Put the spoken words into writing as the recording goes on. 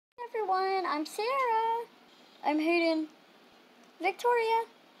everyone, I'm Sarah. I'm Hayden, Victoria,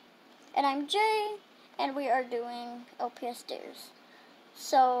 and I'm Jay, and we are doing LPS stairs.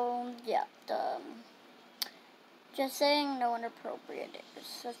 So, yeah, just saying no inappropriate dares,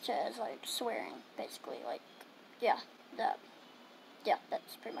 such as, like, swearing, basically, like, yeah,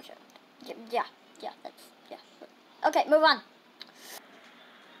 that's pretty much it. Yeah, Okay, move on.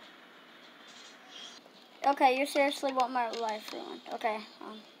 Okay, you seriously want my life ruined. Okay,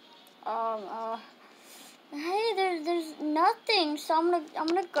 hey, there's nothing, so I'm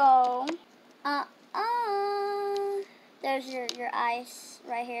gonna go. There's your ice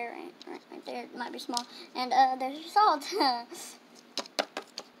right here, right there. It might be small, and there's your salt.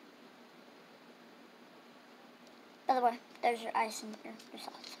 By the way, there's your ice and your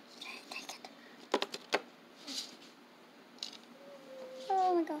salt. Take it.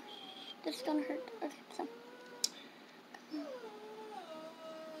 Oh my gosh, this is gonna hurt. Okay, so.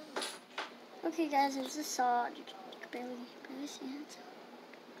 Okay, guys, there's the salt. You can barely see it.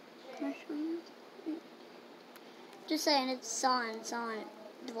 Can I show you? Just saying, it's on.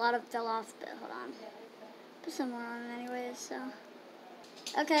 A lot of fell off, but hold on. Put some more on it anyways, so.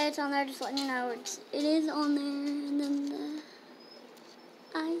 Okay, it's on there, just letting you know. It is on there, and then the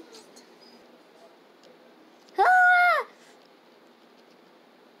ice. Ah!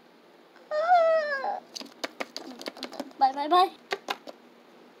 Ah! Bye.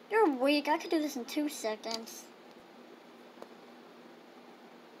 You're weak. I could do this in 2 seconds.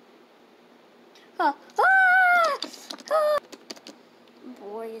 Ah! Ah!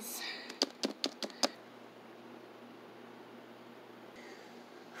 Boys.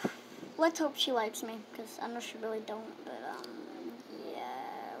 Let's hope she likes me, because I know she really don't, but,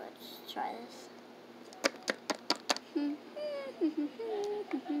 yeah, let's try this.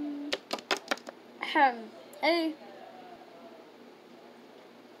 Hey.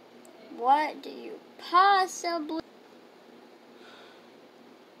 What do you possibly...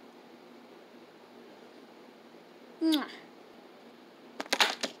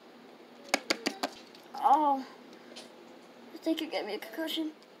 Oh. I think you gave me a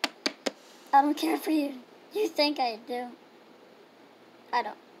concussion. I don't care for you. You think I do. I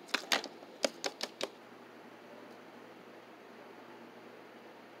don't.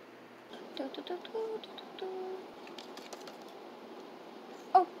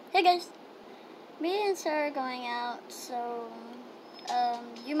 Oh, hey guys. Me and Sarah are going out, so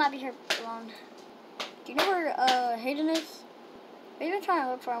you might be here alone. Do you know where Hayden is? We've been trying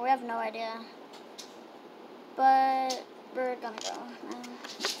to look for him. We have no idea. But we're gonna go.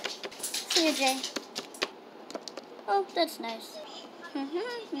 See you, Jay. Oh, that's nice.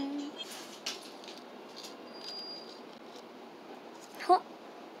 Huh?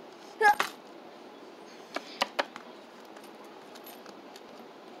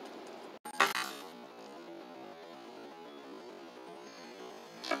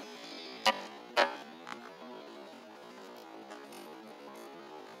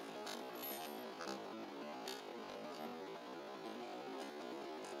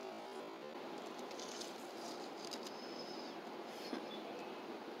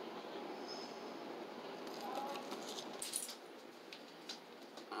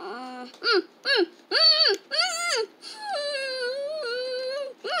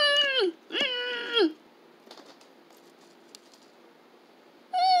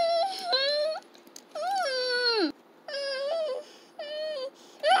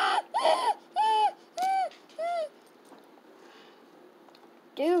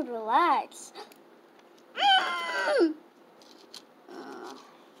 Dude, relax.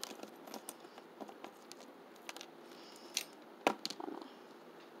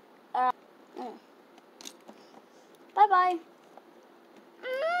 Bye-bye.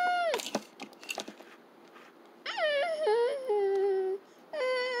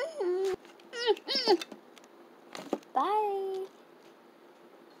 Bye.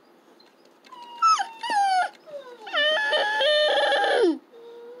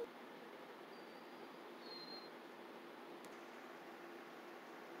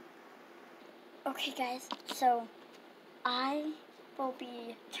 Okay, guys, so I will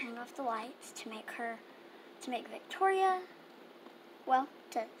be turning off the lights to make Victoria, well,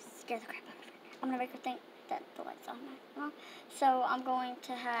 to scare the crap out of her. I'm gonna make her think that the light's on now. So I'm going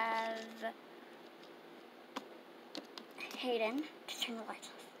to have Hayden to turn the lights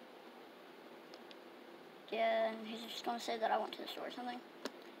off. Yeah, and he's just gonna say that I went to the store or something.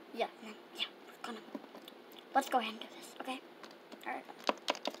 Yeah, we're gonna. Let's go ahead and do this, okay? Alright.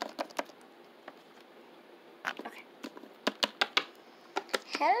 Okay.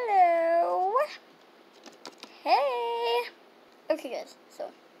 Hello. Hey. Okay, guys,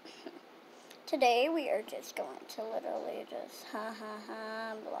 so Today we are just going to literally just ha ha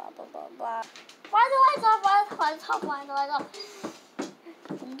ha blah blah blah blah. Why the lights off? Why the lights off? Why the lights off?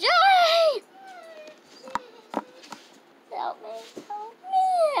 Jay! Help me! Help me!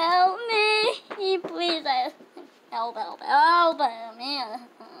 Help me! Please, help me!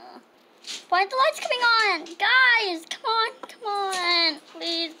 Why are the lights coming on? Guys, come on!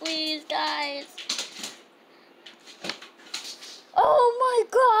 Please, guys! Oh my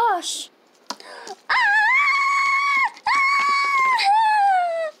gosh!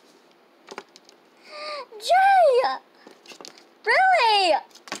 Jay! Really?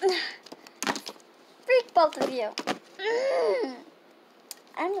 Freak both of you.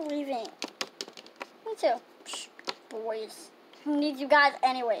 I'm leaving. Me too. Psh, boys. Who needs you guys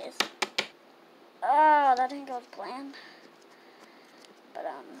anyways? Oh, that didn't go as planned. But,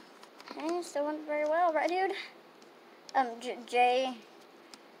 hey, still went very well, right, dude? Jay,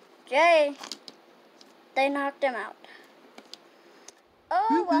 they knocked him out.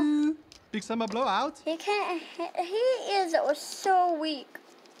 Oh, well. Big summer blowout? He can't, he is so weak.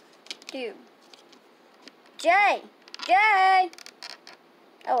 Dude. Jay!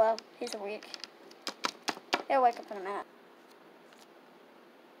 Oh, well, he's weak. He'll wake up in a minute.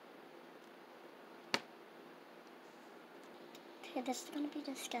 Okay, this is gonna be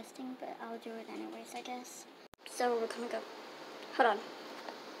disgusting, but I'll do it anyways, I guess. So we're gonna go. Hold on.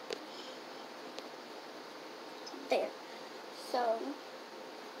 There. So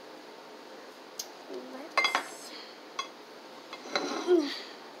let's.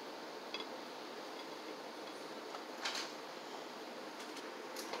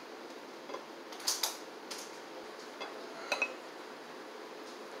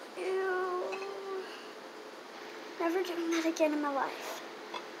 Ew. Never doing that again in my life.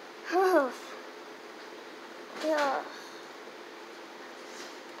 Oh. Yeah.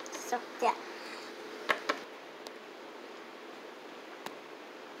 So, yeah.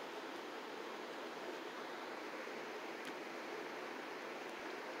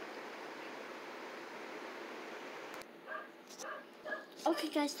 Okay,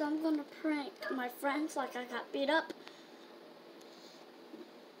 guys, so I'm gonna prank my friends like I got beat up.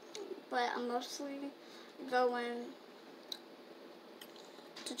 But I'm mostly going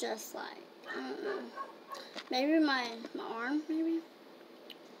to just like, maybe my arm, maybe.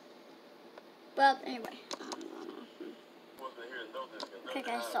 Well, anyway. Okay,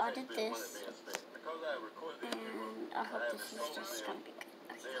 guys, so I did this, and I hope this is just gonna be good.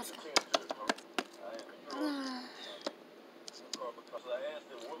 Okay, let's go.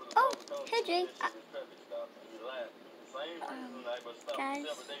 Oh, hey, Jay. Guys,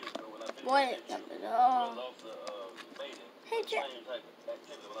 what? Oh. Hey, Jay.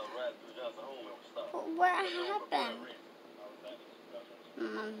 What happened?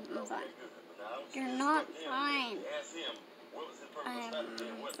 I'm fine. You're not fine. I'm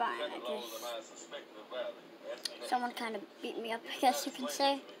fine. Someone kind of beat me up, I guess you can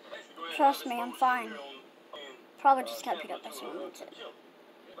say. Trust me, I'm fine. Probably just got beat up by someone too.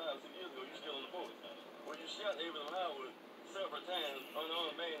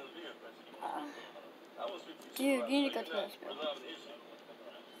 Dude, you need to go to the hospital.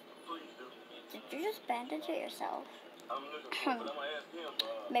 Did you just bandage it yourself?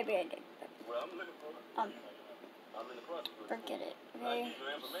 Maybe I did. But, forget it. Okay.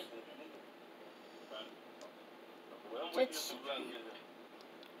 It's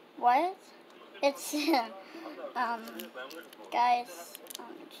what? It's guys,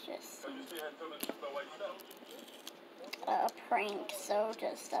 it's just a prank. So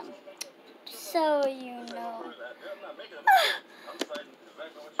just so you know,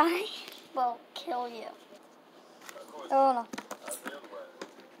 I will kill you. Oh no!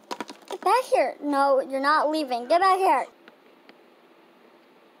 Get back here! No, you're not leaving. Get back here!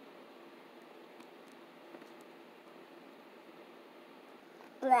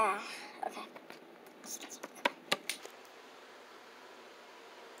 Blah. Okay.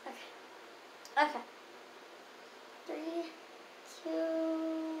 Okay. 3, 2.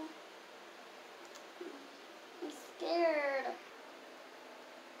 I'm scared.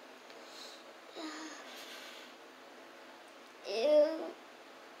 Ew.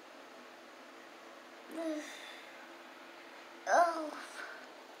 Oh.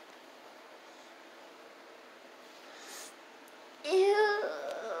 Ew.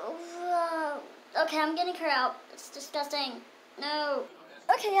 Okay, I'm getting her out. It's disgusting. No.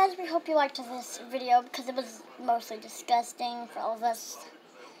 Okay, guys, we hope you liked this video because it was mostly disgusting for all of us.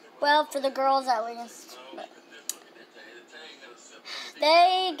 Well, for the girls at least. But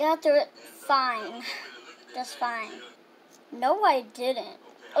they got through it fine. Just fine. No, I didn't.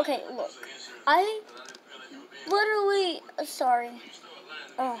 Okay, look. I literally, sorry.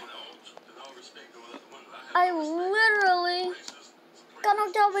 I literally got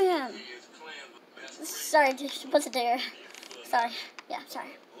knocked out by him. Sorry, just wasn't there. Sorry. Yeah,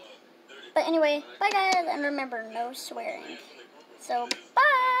 sorry. But anyway, bye guys, and remember, no swearing. So, bye!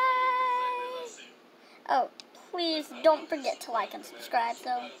 Oh, please don't forget to like and subscribe,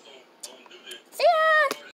 so, see ya!